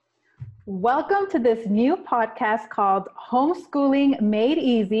Welcome to this new podcast called Homeschooling Made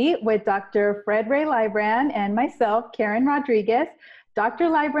Easy with Dr. Fred Ray Librand and myself, Karen Rodriguez. Dr.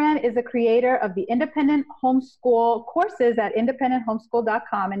 Librand is a creator of the independent homeschool courses at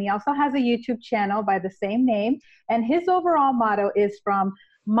independenthomeschool.com, and he also has a YouTube channel by the same name. And his overall motto is from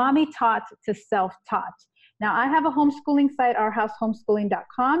mommy taught to self-taught. Now, I have a homeschooling site,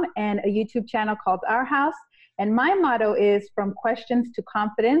 ourhousehomeschooling.com, and a YouTube channel called Our House. And my motto is from questions to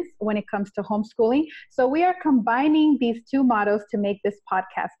confidence when it comes to homeschooling. So we are combining these two mottos to make this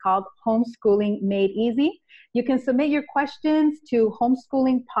podcast called Homeschooling Made Easy. You can submit your questions to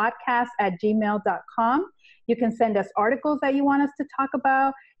homeschoolingpodcast@gmail.com. You can send us articles that you want us to talk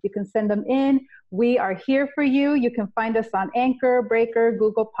about. You can send them in. We are here for you. You can find us on Anchor, Breaker,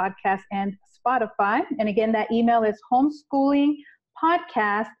 Google Podcasts, and Spotify. And again, that email is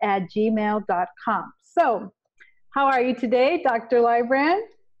homeschoolingpodcast@gmail.com. So, how are you today, Dr. Librand?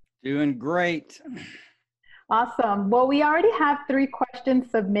 Doing great. Awesome. Well, we already have 3 questions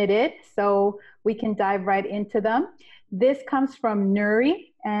submitted, so we can dive right into them. This comes from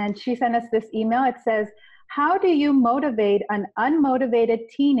Nuri, and she sent us this email. It says, how do you motivate an unmotivated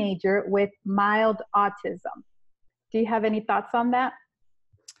teenager with mild autism? Do you have any thoughts on that?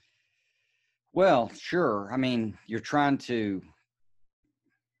 Well, sure. I mean, you're trying to,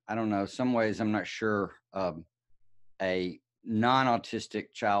 I don't know, some ways I'm not sure. A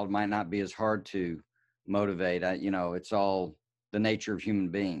non-autistic child might not be as hard to motivate. It's all the nature of human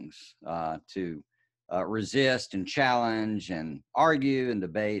beings to resist and challenge and argue and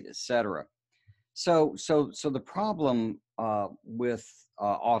debate, etc. So the problem with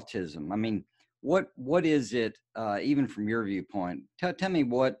autism, I mean, what is it, even from your viewpoint? Tell me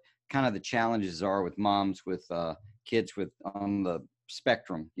what kind of the challenges are with moms with kids with on the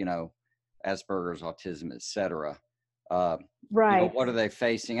spectrum, Asperger's, autism, etc. Right. What are they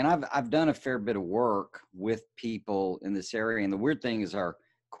facing? And I've done a fair bit of work with people in this area. And the weird thing is our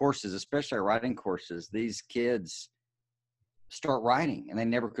courses, especially our writing courses, these kids start writing and they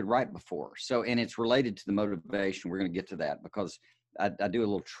never could write before. So, and it's related to the motivation. We're going to get to that because I do a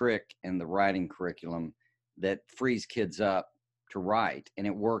little trick in the writing curriculum that frees kids up to write. And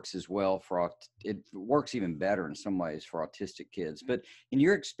it works as well it works even better in some ways for autistic kids. But in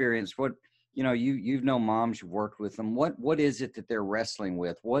your experience, you've known moms, you've worked with them. What is it that they're wrestling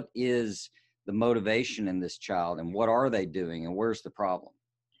with? What is the motivation in this child, and what are they doing, and where's the problem?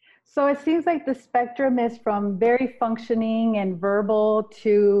 So it seems like the spectrum is from very functioning and verbal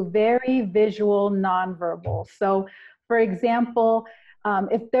to very visual, nonverbal. So, for example,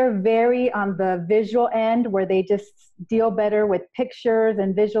 if they're very on the visual end where they just deal better with pictures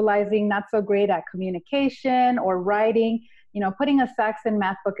and visualizing, not so great at communication or writing, putting a Saxon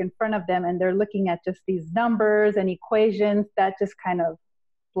math book in front of them and they're looking at just these numbers and equations, that just kind of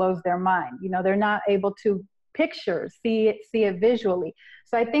blows their mind. They're not able to see it visually.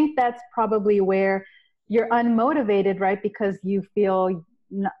 So I think that's probably where you're unmotivated, right? Because you feel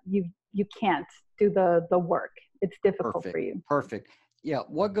you can't do the work. It's difficult for you. Perfect. Yeah.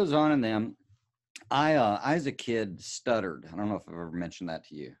 What goes on in them? I as a kid stuttered. I don't know if I've ever mentioned that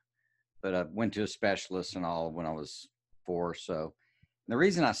to you, but I went to a specialist and all when I was 4 or so. And the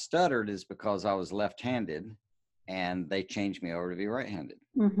reason I stuttered is because I was left-handed and they changed me over to be right-handed.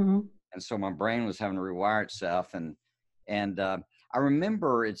 Mm-hmm. And so my brain was having to rewire itself. And I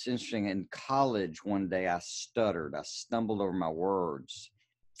remember, it's interesting, in college one day I stuttered. I stumbled over my words.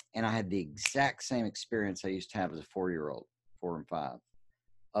 And I had the exact same experience I used to have as a 4-year-old, 4 and 5,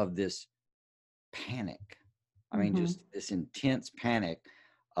 of this panic. I mean, just this intense panic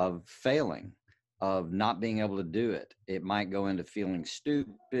of failing, of not being able to do it. It might go into feeling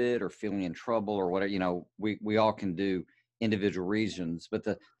stupid or feeling in trouble or whatever. We all can do individual reasons, but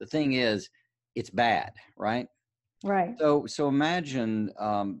the thing is, it's bad, right? Right. So imagine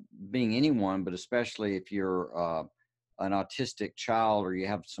being anyone, but especially if you're an autistic child or you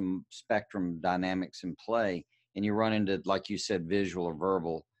have some spectrum dynamics in play and you run into, like you said, visual or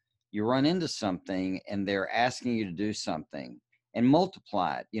verbal, you run into something and they're asking you to do something and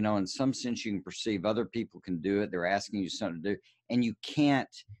multiply it. In some sense you can perceive other people can do it. They're asking you something to do and you can't,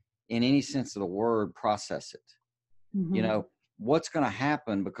 in any sense of the word, process it. Mm-hmm. What's going to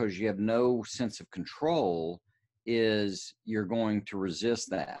happen because you have no sense of control is you're going to resist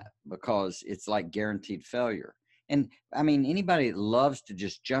that because it's like guaranteed failure. And I mean, anybody that loves to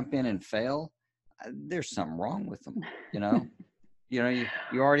just jump in and fail, there's something wrong with them. You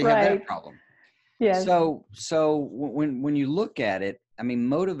already have that problem. Yes. So when you look at it, I mean,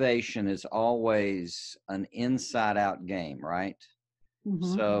 motivation is always an inside out game, right?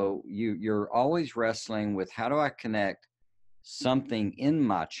 Mm-hmm. So you're always wrestling with, how do I connect something in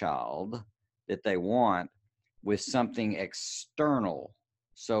my child that they want with something external,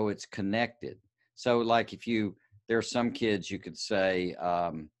 so it's connected. So like there are some kids you could say,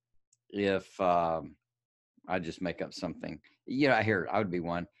 if I just make up something, I hear I would be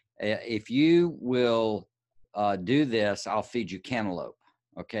one. If you will do this, I'll feed you cantaloupe.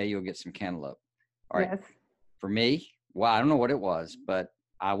 Okay, you'll get some cantaloupe. All right. Yes. For me, well, I don't know what it was, but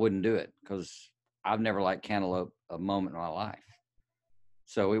I wouldn't do it because I've never liked cantaloupe a moment in my life.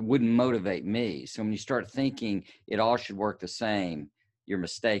 So it wouldn't motivate me. So when you start thinking it all should work the same, you're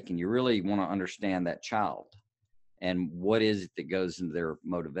mistaken. You really want to understand that child and what is it that goes into their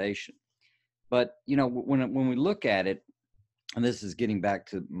motivation. But, when we look at it, and this is getting back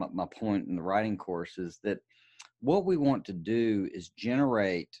to my point in the writing course, is that what we want to do is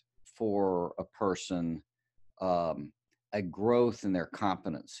generate for a person a growth in their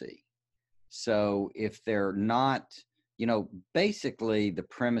competency. So if they're not, basically the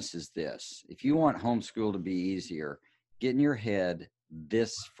premise is this: if you want homeschool to be easier, get in your head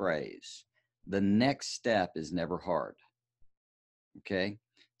this phrase: the next step is never hard. Okay.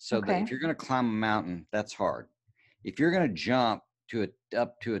 So that if you're going to climb a mountain, that's hard. If you're going to jump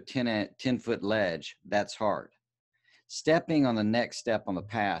up to a 10-foot ledge, that's hard. Stepping on the next step on the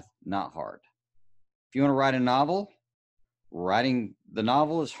path, not hard. If you want to write a novel, writing the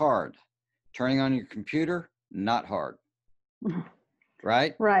novel is hard. Turning on your computer, not hard.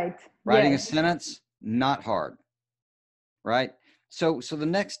 Right? Right. Writing yes. a sentence, not hard. Right? So the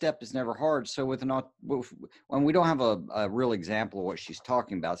next step is never hard. So when we don't have a real example of what she's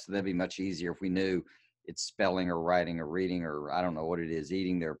talking about, so that'd be much easier if we knew it's spelling or writing or reading, or I don't know what it is,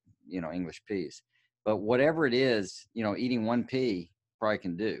 eating their, English peas. But whatever it is, eating one pea probably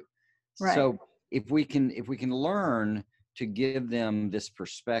can do. Right. So if we can learn to give them this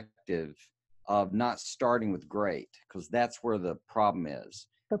perspective of not starting with great, because that's where the problem is.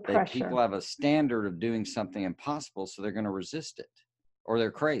 The That pressure. people have a standard of doing something impossible, so they're going to resist it, or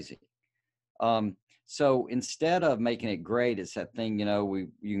they're crazy. So instead of making it great, it's that thing, you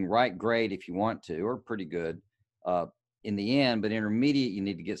can write great if you want to, or pretty good in the end, but intermediate, you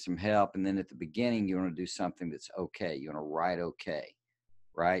need to get some help. And then at the beginning, you want to do something that's okay. You want to write okay,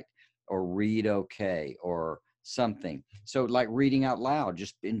 right? Or read okay, or something. So like reading out loud,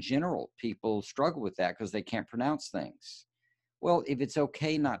 just in general, people struggle with that because they can't pronounce things. Well, if it's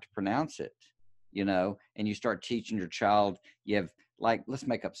okay not to pronounce it, and you start teaching your child, you have, like, let's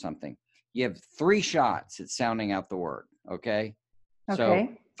make up something. You have 3 shots at sounding out the word. Okay. So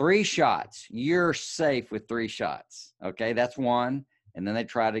 3 shots, you're safe with 3 shots. Okay. That's one. And then they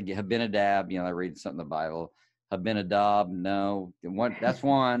try to get Abinadab, they're reading something in the Bible. Abinadab, no, that's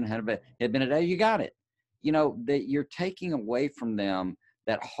one. Abinadab, you got it. That you're taking away from them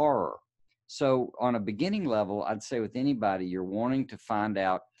that horror. So on a beginning level, I'd say with anybody, you're wanting to find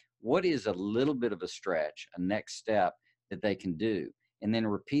out what is a little bit of a stretch, a next step that they can do, and then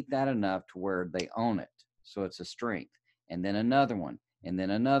repeat that enough to where they own it. So it's a strength, and then another one, and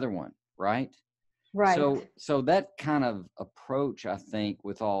then another one, right? Right. So that kind of approach, I think,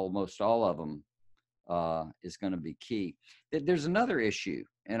 with almost all of them is going to be key. There's another issue,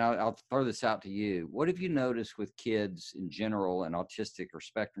 and I'll throw this out to you. What have you noticed with kids in general, and autistic or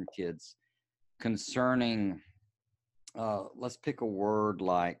spectrum kids, concerning, let's pick a word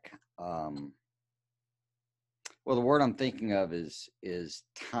like, well, the word I'm thinking of is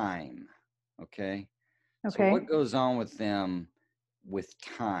time. Okay. So what goes on with them with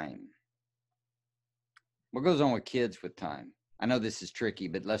time? What goes on with kids with time? I know this is tricky,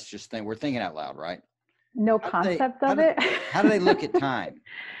 but let's just think, we're thinking out loud, right? No concept of it. How do they look at time?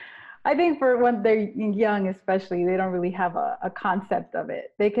 I think for when they're young, especially, they don't really have a concept of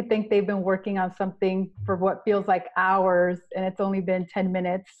it. They could think they've been working on something for what feels like hours, and it's only been 10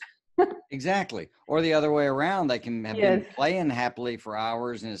 minutes. Exactly. Or the other way around, they can have been playing happily for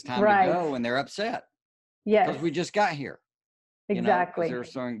hours, and it's time to go, and they're upset. Yes. Because we just got here. Exactly. Because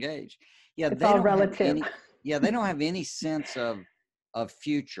they're so engaged. Yeah, it's all relative. They don't have any sense of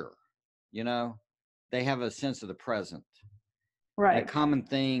future. They have a sense of the present. Right. And a common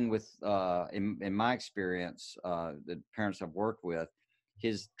thing with, in my experience, the parents I've worked with,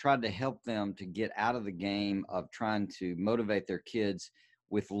 has tried to help them to get out of the game of trying to motivate their kids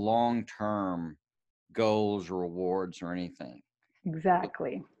with long-term goals or rewards or anything.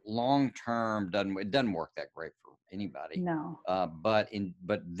 Exactly. Long-term doesn't work that great for anybody. No. But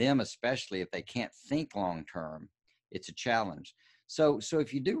them especially, if they can't think long-term, it's a challenge. So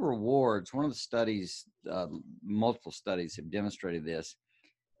if you do rewards, one of the studies, multiple studies have demonstrated this.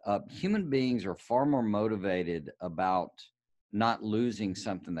 Human beings are far more motivated about not losing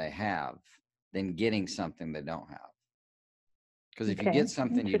something they have than getting something they don't have. Because if you Okay. get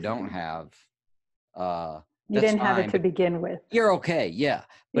something you don't Interesting. have, You that's didn't have it fine, to but begin with. you're okay. Yeah.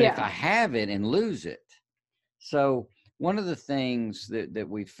 But if Yeah. I have it and lose it, so one of the things that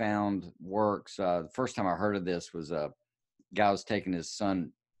we found works, the first time I heard of this was a guy was taking his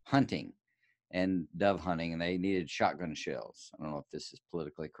son hunting and dove hunting, and they needed shotgun shells. I don't know if this is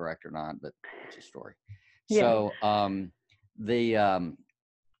politically correct or not, but it's a story. Yes. So the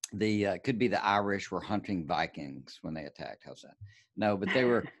could be the Irish were hunting Vikings when they attacked. How's that? No, but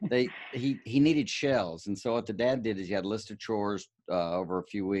he needed shells, and so what the dad did is he had a list of chores over a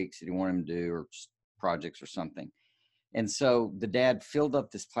few weeks that he wanted him to do, or projects or something. And so the dad filled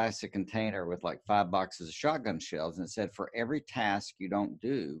up this plastic container with like 5 boxes of shotgun shells, and it said, for every task you don't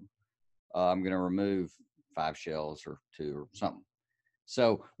do, I'm going to remove 5 shells or 2 or something.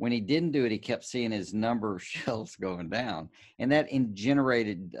 So when he didn't do it, he kept seeing his number of shells going down, and that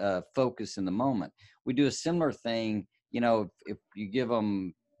generated focus in the moment. We do a similar thing, if you give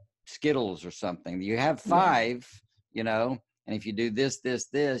them Skittles or something, you have Yeah. 5, and if you do this,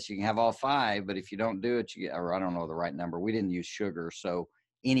 you can have all 5. But if you don't do it, you get, or I don't know the right number. We didn't use sugar, so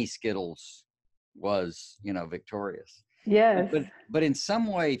any Skittles was, victorious. Yes. But in some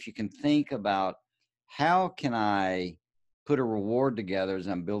way, if you can think about how can I put a reward together as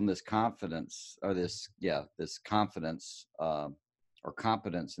I'm building this confidence, or this confidence or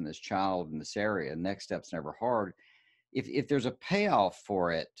competence in this child in this area. Next step's never hard. If there's a payoff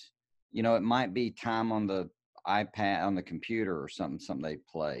for it, it might be time on the iPad, on the computer, or something they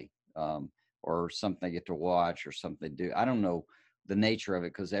play, or something they get to watch, or something they do. I don't know the nature of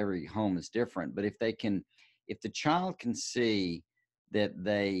it because every home is different. But if the child can see that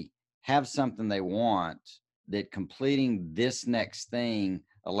they have something they want, that completing this next thing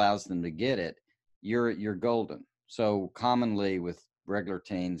allows them to get it, you're golden. So commonly with regular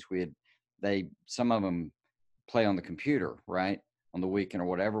teens, some of them play on the computer, right, on the weekend or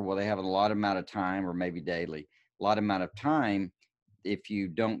whatever. Well, they have a lot amount of time, or maybe daily, a lot amount of time. If you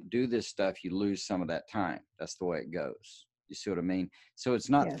don't do this stuff, you lose some of that time. That's the way it goes. You see what I mean? So it's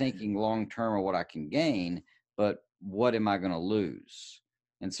not Yes. thinking long term of what I can gain, but what am I going to lose?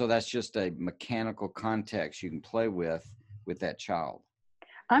 And so that's just a mechanical context you can play with that child.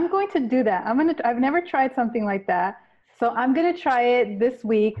 I'm going to do that. I've never tried something like that. So I'm going to try it this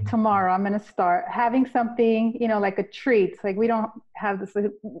week. Tomorrow, I'm going to start having something, like a treat. Like we don't have this,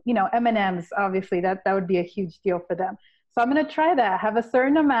 M&Ms, obviously that would be a huge deal for them. So I'm going to try that, have a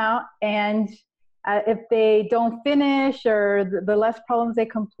certain amount. And if they don't finish, or the less problems they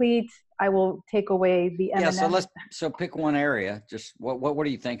complete, I will take away the M&Ms. Yeah. So pick one area. Just what are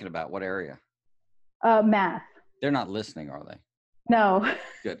you thinking about? What area? Math. They're not listening, are they? No.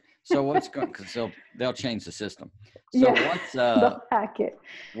 Good. So what's going, because they'll change the system. So Yeah. They'll hack it.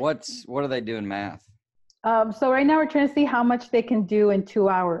 what do they do in math? So right now we're trying to see how much they can do in 2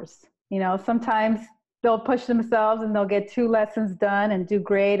 hours. Sometimes they'll push themselves and they'll get 2 lessons done and do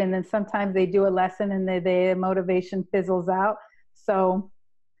great. And then sometimes they do a lesson and their motivation fizzles out. So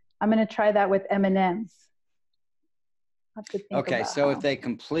I'm going to try that with M&Ms. Okay. So if they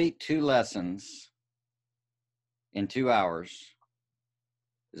complete 2 lessons in 2 hours,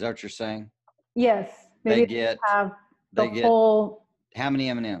 is that what you're saying? Yes. Maybe they have whole. How many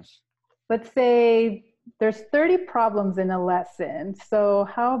M&Ms? Let's say there's 30 problems in a lesson. So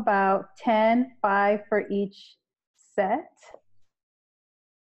how about 10, 5 for each set?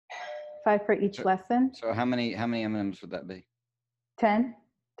 5 for each lesson. So how many M&Ms would that be? 10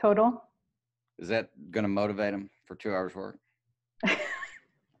 total. Is that going to motivate them for 2 hours work?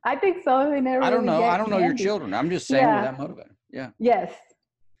 I think so. I don't know. I don't know your children. I'm just saying, will that motivate them? Yeah. Yes.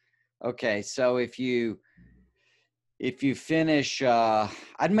 Okay. So if you finish,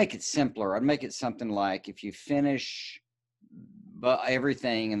 I'd make it simpler. I'd make it something like, if you finish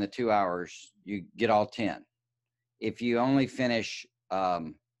everything in the 2 hours, you get all 10. If you only finish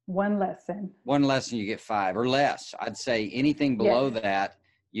one lesson, you get 5 or less. I'd say anything below that,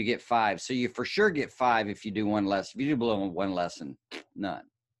 you get 5. So you for sure get 5 if you do one lesson. If you do below one lesson, none.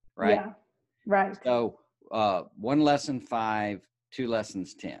 Right? Yeah. Right. So 1 lesson 5, 2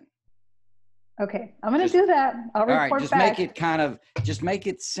 lessons 10. Okay, I'm going to do that. I'll report back. Just make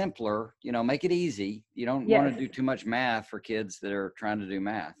it simpler, make it easy. You don't want to do too much math for kids that are trying to do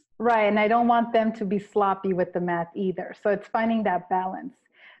math. Right, and I don't want them to be sloppy with the math either. So it's finding that balance.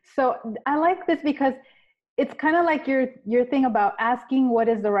 So I like this because it's kind of like your thing about asking what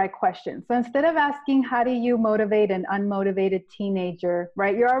is the right question. So instead of asking how do you motivate an unmotivated teenager,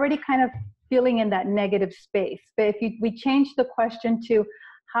 right? You're already kind of feeling in that negative space. But if we change the question to,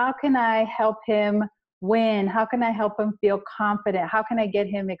 how can I help him win? How can I help him feel confident? How can I get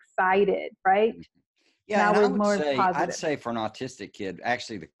him excited, right? Yeah, Now and I we're would more say, I'd positive. say for an autistic kid,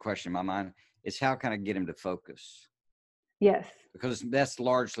 actually the question in my mind is how can I get him to focus? Yes. Because that's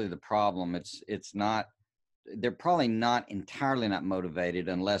largely the problem. It's not, they're probably not entirely not motivated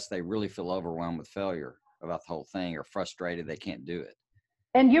unless they really feel overwhelmed with failure about the whole thing or frustrated they can't do it.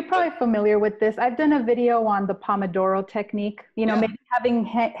 And you're But probably familiar with this. I've done a video on the Pomodoro technique, yeah, maybe having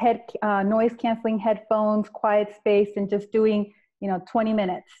noise canceling headphones, quiet space, and just doing, 20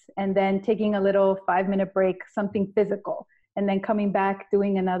 minutes and then taking a little 5-minute break, something physical, and then coming back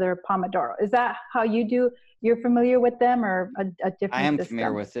doing another Pomodoro. Is that how you do? You're familiar with them or a I different am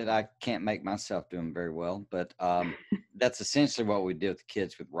familiar system? with it. I can't make myself do them very well, but that's essentially what we did with the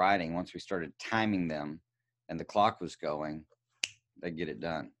kids with writing. Once we started timing them and the clock was going, they get it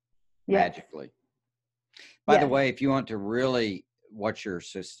done Yes. magically. By the Yes. way, if you want to really watch your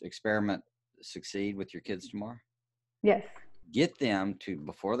experiment succeed with your kids tomorrow, Yes. get them to,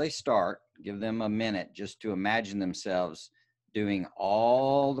 before they start, give them a minute just to imagine themselves doing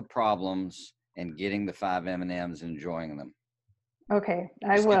all the problems and getting the 5 M&Ms and enjoying them. Okay.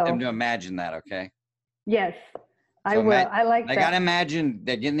 I Just get them will. to imagine that, okay? Yes. I So will. I like they got to that. imagine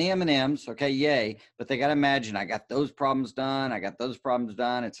they're getting the M&Ms, okay, yay. But they got to imagine I got those problems done. I got those problems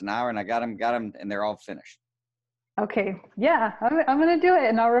done. It's an hour and I got them, and they're all finished. Okay. Yeah. I'm going to do it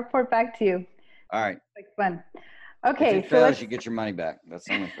and I'll report back to you. All right. Like fun. If Okay. it So fails, let's you get your money back. That's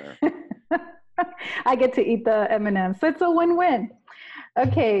only fair. I get to eat the M&Ms. So it's a win-win.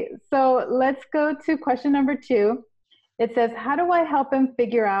 Okay, so let's go to question number 2. It says, how do I help him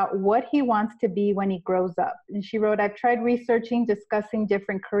figure out what he wants to be when he grows up? And she wrote, I've tried researching, discussing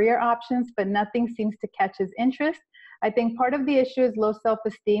different career options, but nothing seems to catch his interest. I think part of the issue is low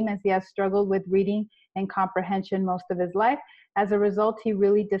self-esteem as he has struggled with reading and comprehension most of his life. As a result, he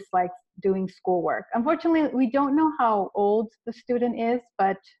really dislikes doing schoolwork. Unfortunately, we don't know how old the student is,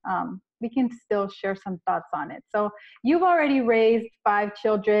 but we can still share some thoughts on it. So you've already raised 5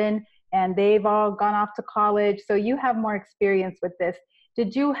 children and they've all gone off to college. So you have more experience with this.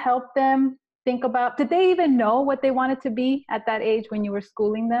 Did you help them think about, did they even know what they wanted to be at that age when you were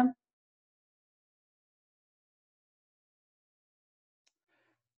schooling them?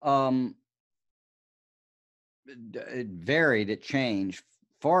 Um, it varied. It changed.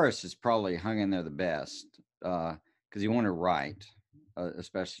 Forrest has probably hung in there the best because he wanted to write,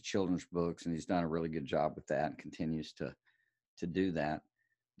 especially children's books, and he's done a really good job with that and continues to do that.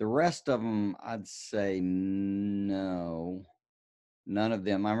 The rest of them, I'd say no, none of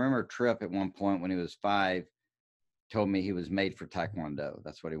them. I remember Tripp at one point when he was 5 told me he was made for Taekwondo.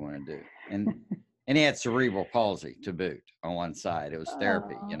 That's what he wanted to do, and he had cerebral palsy to boot on one side. It was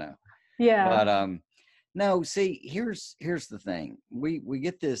therapy, Yeah, But no, see, here's the thing. We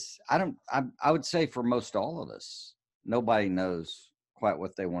get this. I would say for most all of us, nobody knows quite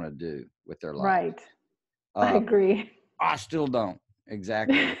what they want to do with their life. right. I Uh, agree. I still don't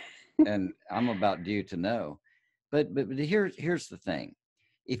exactly, and I'm about due to know. But here's the thing.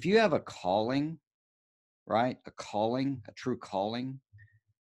 If you have a calling, right? A calling, a true calling,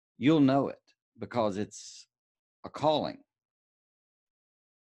 you'll know it because it's a calling.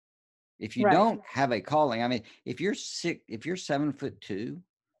 If you Right. don't have a calling, I mean, if you're 7'2",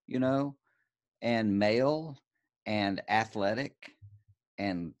 and male and athletic,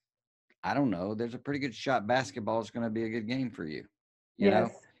 and I don't know, there's a pretty good shot basketball is going to be a good game for you. You know,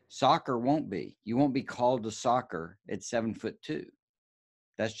 Yes. soccer won't be. You won't be called to soccer at 7'2".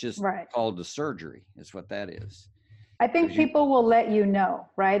 That's just Right. called to surgery, is what that is. I think Because you, people will let you know,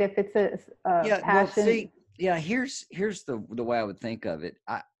 right? If it's a yeah, well, passion. see, yeah, here's the way I would think of it.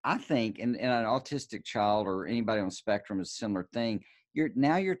 I think in an autistic child or anybody on the spectrum is a similar thing.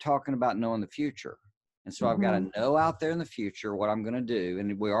 You're talking about knowing the future. And so I've got Hmm. to know out there in the future what I'm going to do.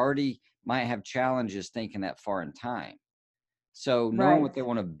 And we already might have challenges thinking that far in time. So knowing Right. what they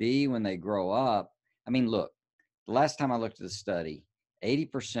want to be when they grow up. I mean, look, the last time I looked at the study,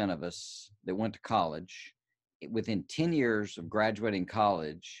 80% of us that went to college, within 10 years of graduating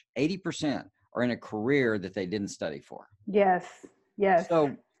college, 80% are in a career that they didn't study for. Yes. Yes.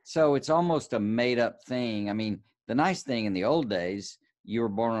 So it's almost a made up thing. I mean, the nice thing in the old days, you were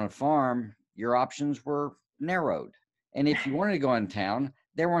born on a farm, your options were narrowed. And if you wanted to go in town,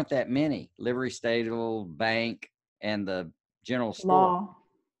 there weren't that many: livery stable, bank, and the general store, Law.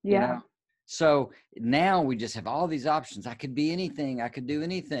 you know? Yeah. So now we just have all these options. I could be anything, I could do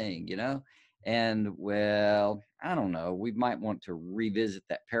anything, And well, I don't know. We might want to revisit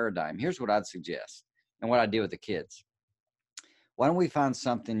that paradigm. Here's what I'd suggest and what I do with the kids. Why don't we find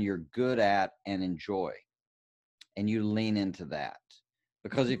something you're good at and enjoy, and you lean into that?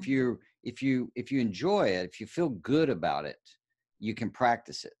 Because Mhm. if you enjoy it, if you feel good about it, you can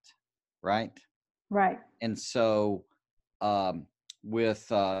practice it, right? Right. And so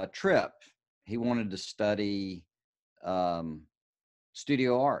with Tripp, he wanted to study um,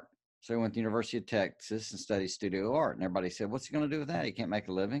 studio art. So he went to the University of Texas and studied studio art. And everybody said, what's he going to do with that? He can't make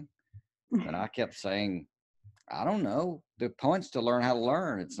a living. And I kept saying, I don't know. The point's to learn how to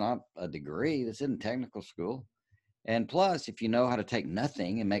learn. It's not a degree. This isn't technical school. And plus, if you know how to take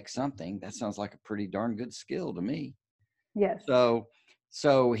nothing and make something, that sounds like a pretty darn good skill to me. Yes.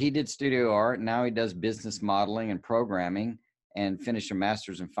 So he did studio art. Now he does business modeling and programming, and finished a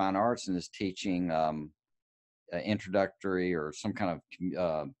master's in fine arts and is teaching introductory or some kind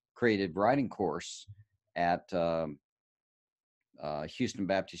of creative writing course at Houston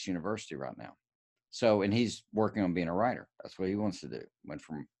Baptist University right now. So, and he's working on being a writer. That's what he wants to do. Went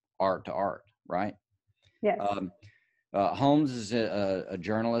from art to art, right? Yes. Holmes is a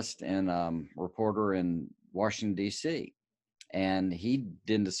journalist and reporter in Washington, D.C. And he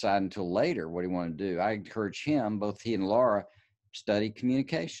didn't decide until later what he wanted to do. I encourage him, both he and Laura, study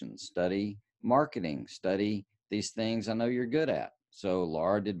communications, study marketing, study these things I know you're good at. So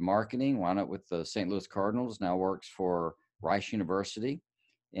Laura did marketing, wound up with the St. Louis Cardinals, now works for Rice University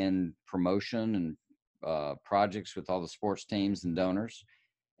in promotion and projects with all the sports teams and donors.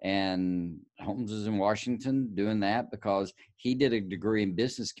 And Holmes is in Washington doing that because he did a degree in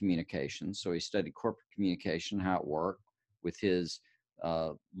business communication. So he studied corporate communication, how it worked with his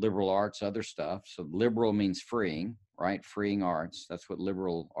liberal arts, other stuff. So liberal means freeing, right? Freeing arts. That's what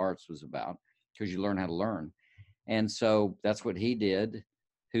liberal arts was about, because you learn how to learn. And so that's what he did.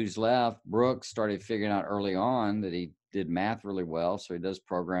 Who's left? Brooks started figuring out early on that he did math really well. So he does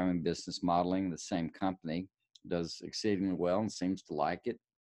programming, business modeling, the same company, does exceedingly well and seems to like it.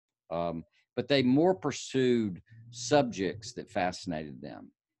 But they more pursued subjects that fascinated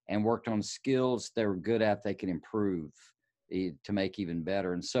them and worked on skills they were good at, they could improve to make even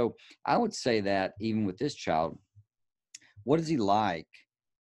better. And so I would say that even with this child, what does he like?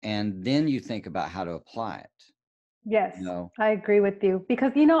 And then you think about how to apply it. Yes, You know? I agree with you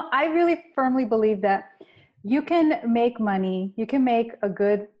because, I really firmly believe that you can make money, you can make a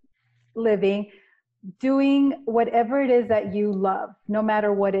good living doing whatever it is that you love, no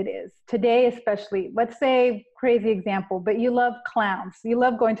matter what it is. Today, especially, let's say, crazy example, but you love clowns. You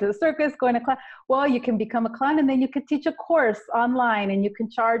love going to the circus, going to class. Well, you can become a clown and then you can teach a course online and you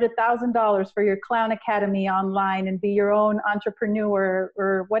can charge $1,000 for your clown academy online and be your own entrepreneur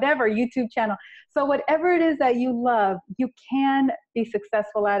or whatever, YouTube channel. So whatever it is that you love, you can be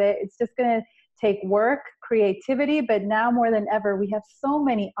successful at it. It's just going to take work, creativity, but now more than ever, we have so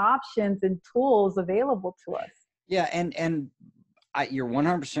many options and tools available to us. Yeah, and you're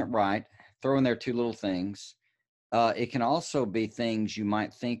 100% right. Throw in there two little things. It can also be things you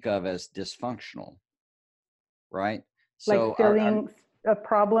might think of as dysfunctional, right? Like So feeling a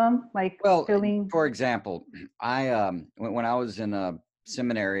problem, like well, feeling. for example, I when I was in a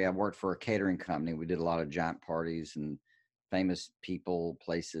seminary, I worked for a catering company. We did a lot of giant parties and famous people,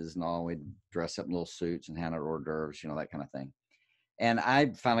 places, and all. We'd dress up in little suits and hand out hors d'oeuvres, that kind of thing. And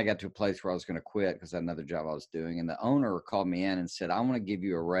I finally got to a place where I was going to quit because I had another job I was doing. And the owner called me in and said, "I want to give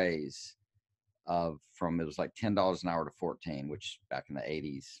you a raise it was like $10 an hour to 14, which back in the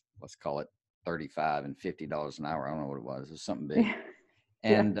 80s, let's call it 35 and $50 an hour. I don't know what it was. It was something big."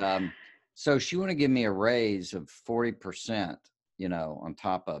 And so she wanted to give me a raise of 40%, on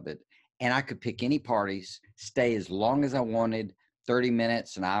top of it. And I could pick any parties, stay as long as I wanted, 30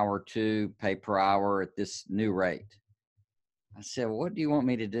 minutes, an hour or two, pay per hour at this new rate. I said, "Well, what do you want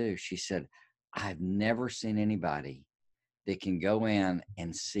me to do?" She said, "I've never seen anybody that can go in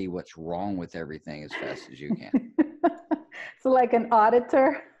and see what's wrong with everything as fast as you can." So like an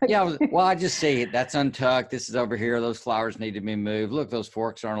auditor. Yeah, well, I just see it. That's untucked. This is over here. Those flowers need to be moved. Look, those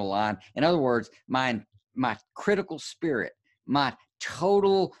forks aren't aligned. In other words, my critical spirit, my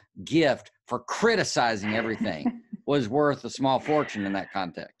total gift for criticizing everything was worth a small fortune in that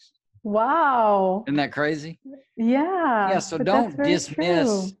context. Wow. Isn't that crazy? Yeah. Yeah, so But that's don't very dismiss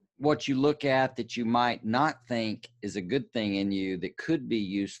true. what you look at that you might not think is a good thing in you that could be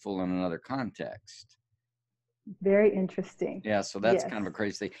useful in another context. Very interesting. Yeah, so that's Yes. kind of a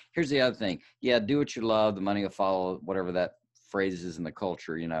crazy thing. Here's the other thing. Yeah, do what you love. The money will follow, whatever that phrase is in the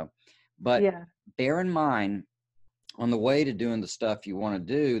culture, But Yeah. bear in mind, on the way to doing the stuff you want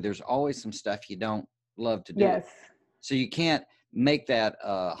to do, there's always some stuff you don't love to do. Yes. So you can't make that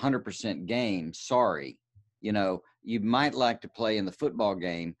 100% game. Sorry. You might like to play in the football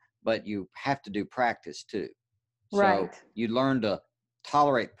game, but you have to do practice too. So Right. you learn to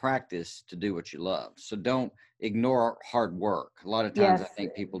tolerate practice to do what you love. So don't ignore hard work. A lot of times I Yes.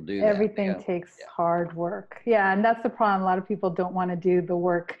 think people do that. Everything Yeah. takes hard work. Yeah. And that's the problem. A lot of people don't want to do the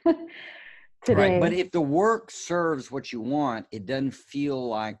work. Right. But today. if the work serves what you want, it doesn't feel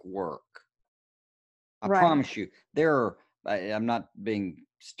like work. I Right. promise you, there are, I'm not being,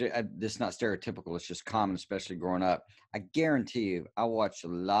 this is not stereotypical. It's just common, especially growing up. I guarantee you, I watched a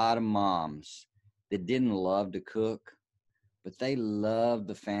lot of moms that didn't love to cook, but they loved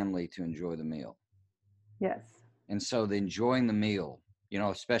the family to enjoy the meal. Yes. And so the enjoying the meal,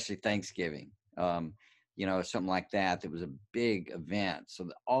 especially Thanksgiving, something like that, that was a big event. So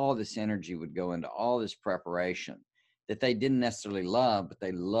that all this energy would go into all this preparation that they didn't necessarily love, but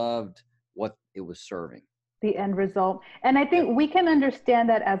they loved what it was serving. The end result. And I Yep. think we can understand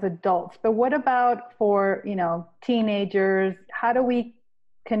that as adults, but what about for, teenagers? How do we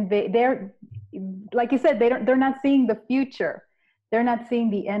convey they're like you said, they're not seeing the future. They're not seeing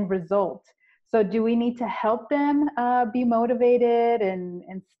the end result. So do we need to help them be motivated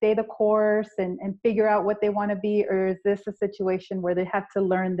and stay the course and figure out what they want to be? Or is this a situation where they have to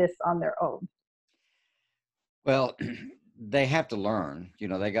learn this on their own? Well, they have to learn,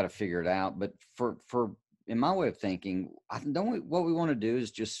 they got to figure it out. But in my way of thinking, what we want to do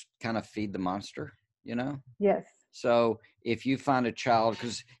is just kind of feed the monster, you know? Yes. So if you find a child,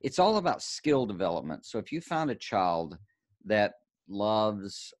 because it's all about skill development. So if you find a child that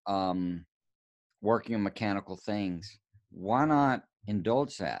loves working on mechanical things, why not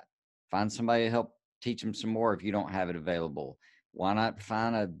indulge that? Find somebody to help teach them some more if you don't have it available. Why not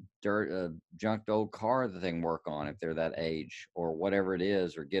find a junked old car that they can work on if they're that age, or whatever it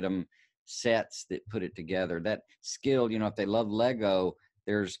is, or get them sets that put it together. That skill, if they love Lego,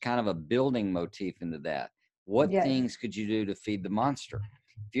 there's kind of a building motif into that. What Yes. things could you do to feed the monster?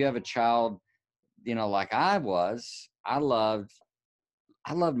 If you have a child, like I was, I loved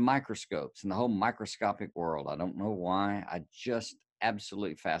microscopes and the whole microscopic world. I don't know why. I just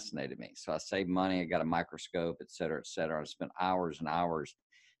absolutely fascinated me. So I saved money. I got a microscope, et cetera, et cetera. I spent hours and hours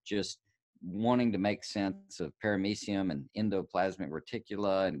just wanting to make sense of paramecium and endoplasmic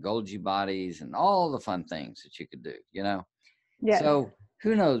reticula and Golgi bodies and all the fun things that you could do. Yes. So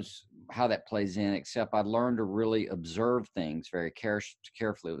who knows how that plays in, except I learned to really observe things very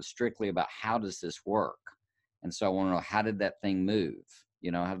carefully. It was strictly about how does this work? And so I want to know, how did that thing move?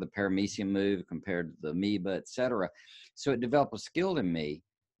 How did the paramecium move compared to the amoeba, et cetera? So it developed a skill in me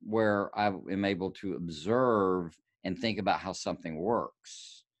where I am able to observe and think about how something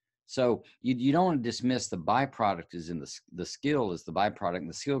works. So you don't want to dismiss the byproduct is in the skill is the byproduct, and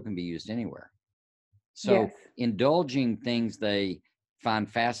the skill can be used anywhere. Yes. So indulging things they find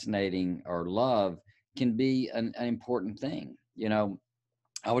fascinating or love can be an important thing.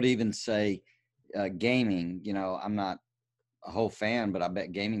 I would even say gaming, I'm not a whole fan, but I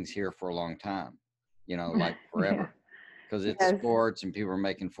bet gaming's here for a long time, like Yeah. forever, because it's Yes. sports and people are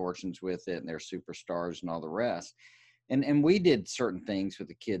making fortunes with it and they're superstars and all the rest. And we did certain things with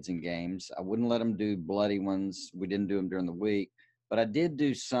the kids in games. I wouldn't let them do bloody ones. We didn't do them during the week, but I did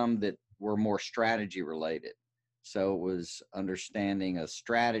do some that were more strategy related. So it was understanding a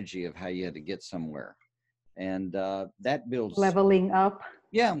strategy of how you had to get somewhere. And that builds. Leveling up.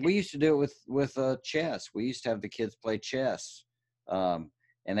 Yeah, we used to do it with chess. We used to have the kids play chess, and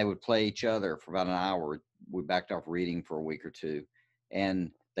they would play each other for about an hour. We backed off reading for a week or two,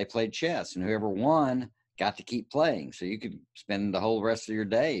 and they played chess, and whoever won got to keep playing. So you could spend the whole rest of your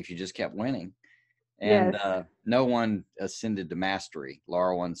day if you just kept winning. And Yes. no one ascended to mastery.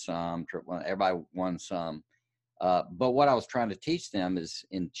 Laura won some, Trip won, everybody won some. But what I was trying to teach them is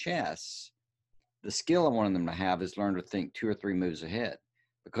in chess, the skill I wanted them to have is learn to think 2 or 3 moves ahead.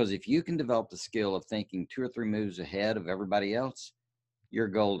 Because if you can develop the skill of thinking 2 or 3 moves ahead of everybody else, you're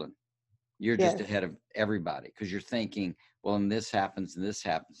golden. You're just Yes. ahead of everybody because you're thinking, well, and this happens and this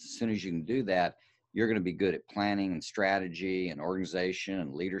happens. As soon as you can do that, you're going to be good at planning and strategy and organization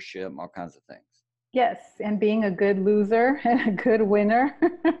and leadership and all kinds of things. Yes. And being a good loser and a good winner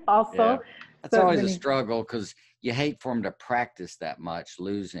Yeah. also. That's So always a many. struggle because you hate for them to practice that much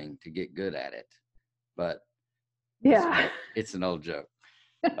losing to get good at it. But Yeah. it's an old joke.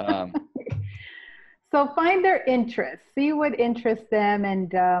 Um, So find their interests, see what interests them, and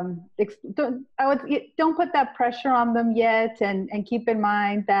don't put that pressure on them yet, and keep in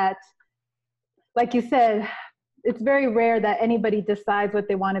mind that, like you said, it's very rare that anybody decides what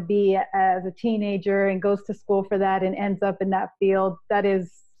they want to be as a teenager and goes to school for that and ends up in that field. That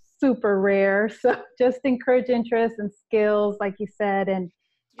is super rare. So just encourage interests and skills, like you said, and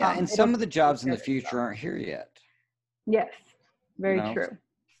yeah, and it'll some of the take jobs in care the of itself. future aren't here yet. Yes, You very know, true.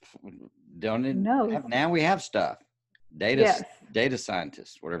 don't Who it knows? have, now we have stuff, Yes, data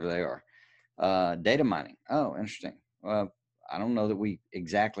scientists, whatever they are, data mining. Oh, interesting. Well, I don't know that we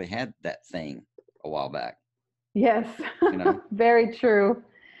exactly had that thing a while back. yes, You know, very true.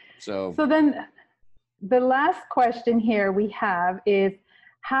 So So then the last question here we have is,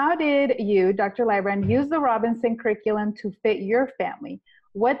 how did you, Dr. Lybrand, use the Robinson curriculum to fit your family?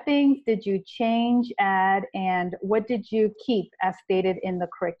 What things did you change, add, and what did you keep as stated in the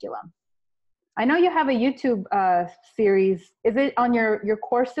curriculum? I know you have a YouTube series. Is it on your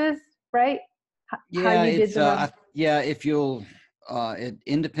courses, right? How yeah, you did it's the Robinson? yeah, if you'll at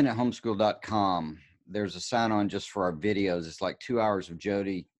independenthomeschool.com, there's a sign on just for our videos. It's like 2 hours of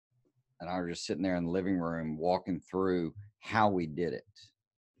Jody and I were just sitting there in the living room walking through how we did it,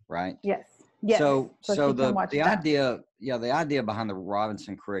 right? Yes, yes. So So she can watch the that. idea, yeah, the idea behind the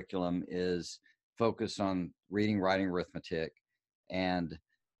Robinson curriculum is focus on reading, writing, arithmetic, and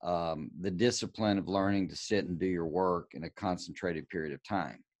the discipline of learning to sit and do your work in a concentrated period of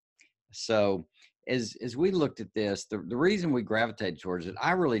time. So as we looked at this, the reason we gravitated towards it,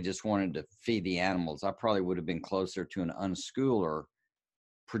 I really just wanted to feed the animals. I probably would have been closer to an unschooler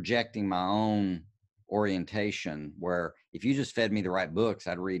projecting my own orientation, where if you just fed me the right books,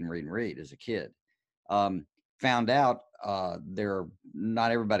 I'd read and read and read as a kid. Um, Found out there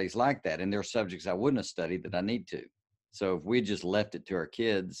not everybody's like that, and there are subjects I wouldn't have studied that I need to. So if we just left it to our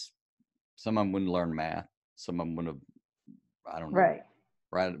kids, some of them wouldn't learn math, some of them wouldn't have, I don't know, Right.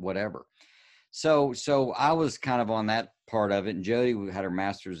 right, whatever. So I was kind of on that part of it, and Jody had her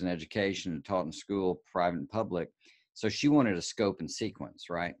master's in education and taught in school, private and public. So she wanted a scope and sequence,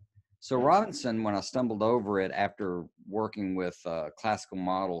 right? So Robinson, when I stumbled over it after working with classical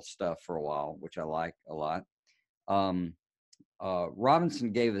model stuff for a while, which I like a lot, um,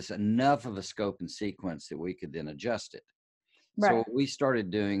 Robinson gave us enough of a scope and sequence that we could then adjust it. So Right. what we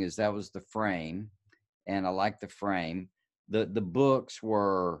started doing is that was the frame, and I like the frame. The books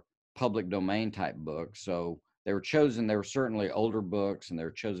were public domain type books, so they were chosen. They were certainly older books, and they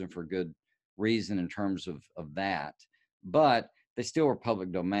were chosen for good reason in terms of that. But they still were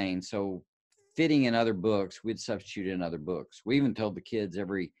public domain. So fitting in other books, we'd substitute in other books. We even told the kids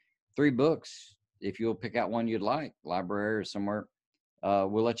every 3 books, if you'll pick out one you'd like, library or somewhere,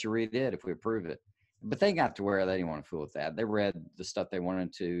 we'll let you read it if we approve it. But they got to where they didn't want to fool with that. They read the stuff they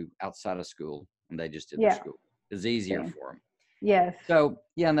wanted to outside of school, and they just did their Yeah. school. It was easier Same. for them. Yes. So,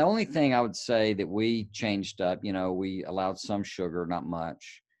 yeah, and the only thing I would say that we changed up, we allowed some sugar, not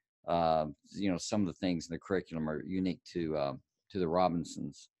much. Some of the things in the curriculum are unique to the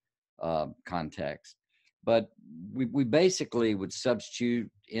Robinsons context. But we basically would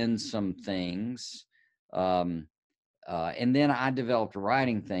substitute in some things. And then I developed a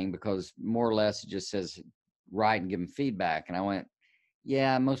writing thing, because more or less it just says write and give them feedback. And I went,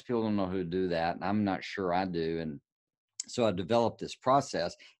 yeah, most people don't know who to do that. And I'm not sure I do. And so I developed this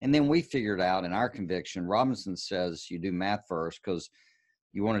process. And then we figured out in our conviction, Robinson says you do math first because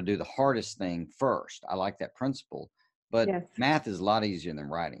you want to do the hardest thing first. I like that principle. But Yes. math is a lot easier than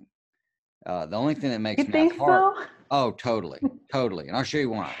writing. The only thing that You makes math think hard. so? Oh, totally, totally. And I'll show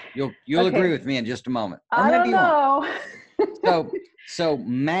you why. You'll agree Okay. with me in just a moment, or I maybe don't you won't. know. So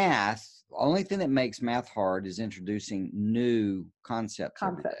math, only thing that makes math hard is introducing new concepts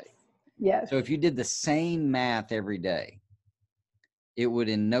every day. Concepts. Yes. So if you did the same math every day, it would,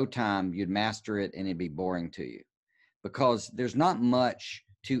 in no time, you'd master it and it'd be boring to you, because there's not much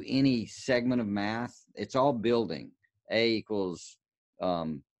to any segment of math. It's all building. A equals,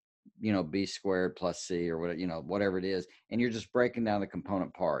 B squared plus C, or whatever it is. And you're just breaking down the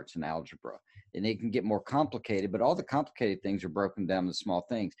component parts in algebra. And it can get more complicated, but all the complicated things are broken down into small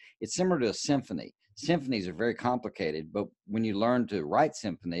things. It's similar to a symphony. Symphonies are very complicated, but when you learn to write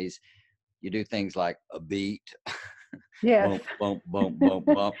symphonies, you do things like a beat, Yes. bump, bump, bump, bump,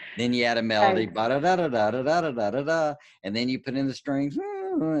 bump. Then you add a melody, Right. da da da da da da da da da, and then you put in the strings,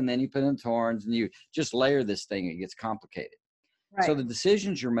 and then you put in the horns, and you just layer this thing. It gets complicated. So Right. the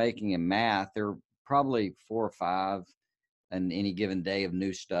decisions you're making in math, there are probably 4 or 5 in any given day of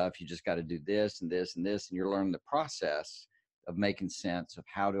new stuff. You just got to do this and this and this, and you're learning the process of making sense of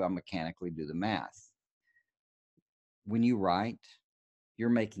how do I mechanically do the math. When you write, you're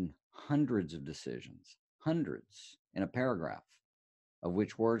making hundreds of decisions, hundreds in a paragraph, of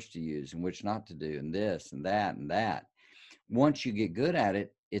which words to use and which not to do, and this and that and that. Once you get good at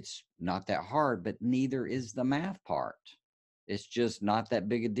it, it's not that hard, but neither is the math part. It's just not that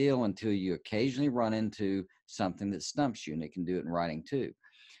big a deal until you occasionally run into something that stumps you, and it can do it in writing too.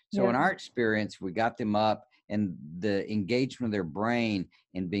 So in Yep. our experience, we got them up, and the engagement of their brain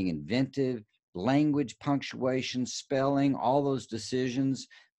in being inventive, language, punctuation, spelling, all those decisions,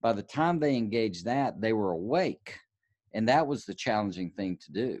 by the time they engaged that, they were awake. And that was the challenging thing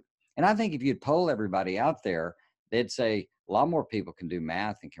to do. And I think if you'd poll everybody out there, they'd say a lot more people can do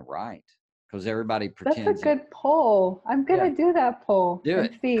math and can write, because everybody That's a pretends. good poll. I'm going to do that poll Do and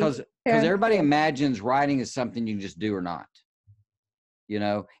it, see. because everybody imagines writing is something you can just do or not.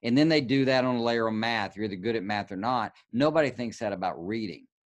 And then they do that on a layer of math. You're either good at math or not. Nobody thinks that about reading,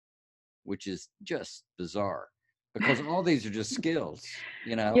 which is just bizarre, because all these are just skills.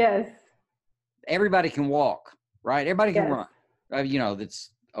 Yes. Everybody can walk, right? Everybody can Yes. run.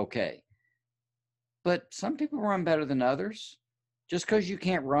 That's okay. But some people run better than others. Just because you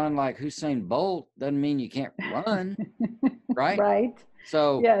can't run like Usain Bolt doesn't mean you can't run, right? Right.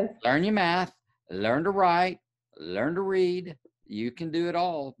 So Yes. learn your math, learn to write, learn to read. You can do it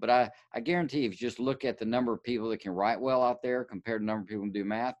all. But I guarantee if you just look at the number of people that can write well out there compared to the number of people who do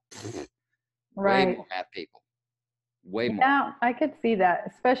math, way Right. more math people. Way more. Yeah, I could see that,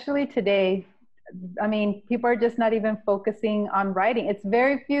 especially today. I mean, people are just not even focusing on writing. It's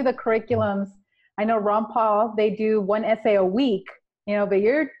very few the curriculums. I know Ron Paul, they do one essay a week, but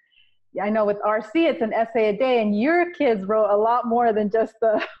I know with RC, it's an essay a day, and your kids wrote a lot more than just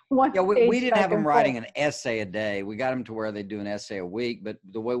the one Yeah, we page didn't have them and writing forth. an essay a day. We got them to where they do an essay a week. But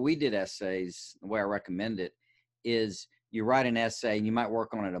the way we did essays, the way I recommend it, is you write an essay and you might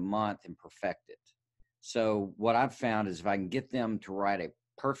work on it a month and perfect it. So what I've found is if I can get them to write a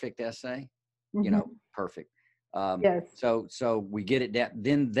perfect essay, perfect. Yes. So we get it down,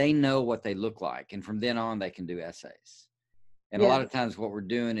 then they know what they look like. And from then on, they can do essays. And a lot Yes. of times what we're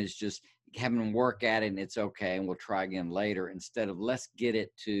doing is just having them work at it and it's okay. And we'll try again later, instead of let's get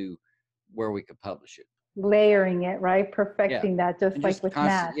it to where we could publish it. Layering it, right? Yeah. Perfecting that, just And like just with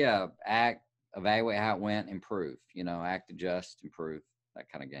math. evaluate how it went, improve, act, adjust, improve, that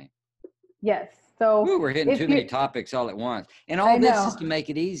kind of game. Yes. So Ooh, we're hitting too many topics all at once. And all this is to make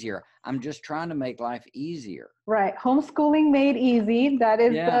it easier. I'm just trying to make life easier. Right. Homeschooling made easy. That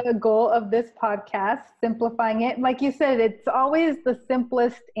is the goal of this podcast, simplifying it. Like you said, it's always the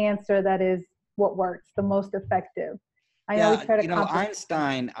simplest answer that is what works, the most effective. I know we try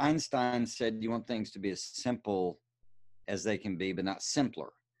to Einstein said you want things to be as simple as they can be, but not simpler.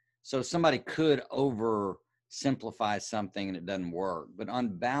 So somebody could oversimplify something and it doesn't work. But on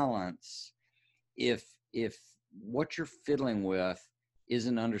balance, if what you're fiddling with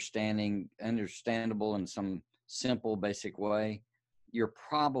isn't understandable in some simple, basic way, you're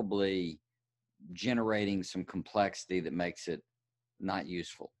probably generating some complexity that makes it not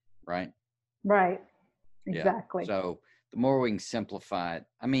useful, right? Right. Exactly. Yeah. So the more we can simplify it,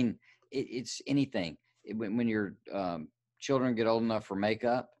 I mean, it's anything. When your children get old enough for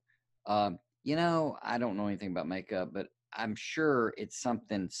makeup, I don't know anything about makeup, but I'm sure it's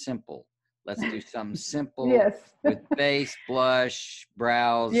something simple. Let's do something simple. Yes. With face, blush,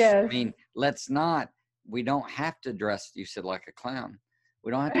 brows. Yes. I mean, we don't have to dress, you said, like a clown.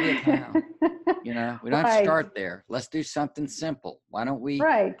 We don't have to be a clown. We don't have to start there. Let's do something simple. Why don't we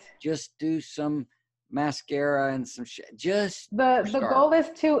just do some mascara and some shit? The goal is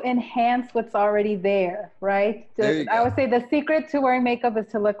to enhance what's already there, right? I would say the secret to wearing makeup is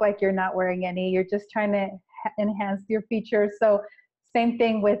to look like you're not wearing any. You're just trying to enhance your features. So same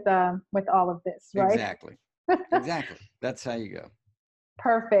thing with all of this, right? Exactly. That's how you go.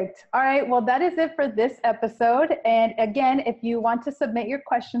 Perfect. All right. Well, that is it for this episode. And again, if you want to submit your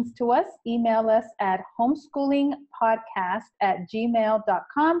questions to us, email us at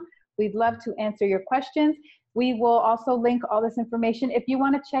homeschoolingpodcast@gmail.com. We'd love to answer your questions. We will also link all this information. If you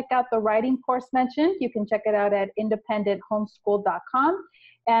want to check out the writing course mentioned, you can check it out at independenthomeschool.com.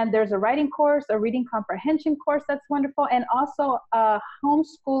 And there's a writing course, a reading comprehension course that's wonderful, and also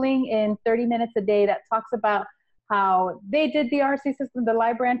homeschooling in 30 minutes a day that talks about how they did the RC system, the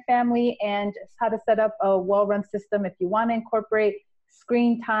Librand family, and how to set up a well-run system. If you want to incorporate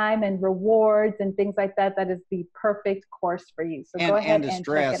screen time and rewards and things like that, that is the perfect course for you. So go ahead and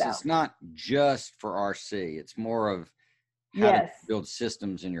check it out. It's not just for RC. It's more of how to build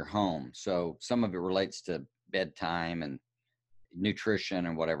systems in your home. So some of it relates to bedtime and nutrition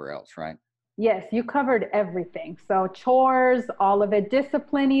and whatever else, right? Yes, you covered everything. So chores, all of it,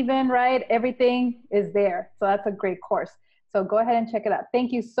 discipline even, right? Everything is there. So that's a great course. So go ahead and check it out.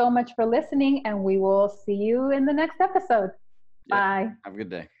 Thank you so much for listening, and we will see you in the next episode. Bye. Have a good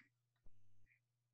day.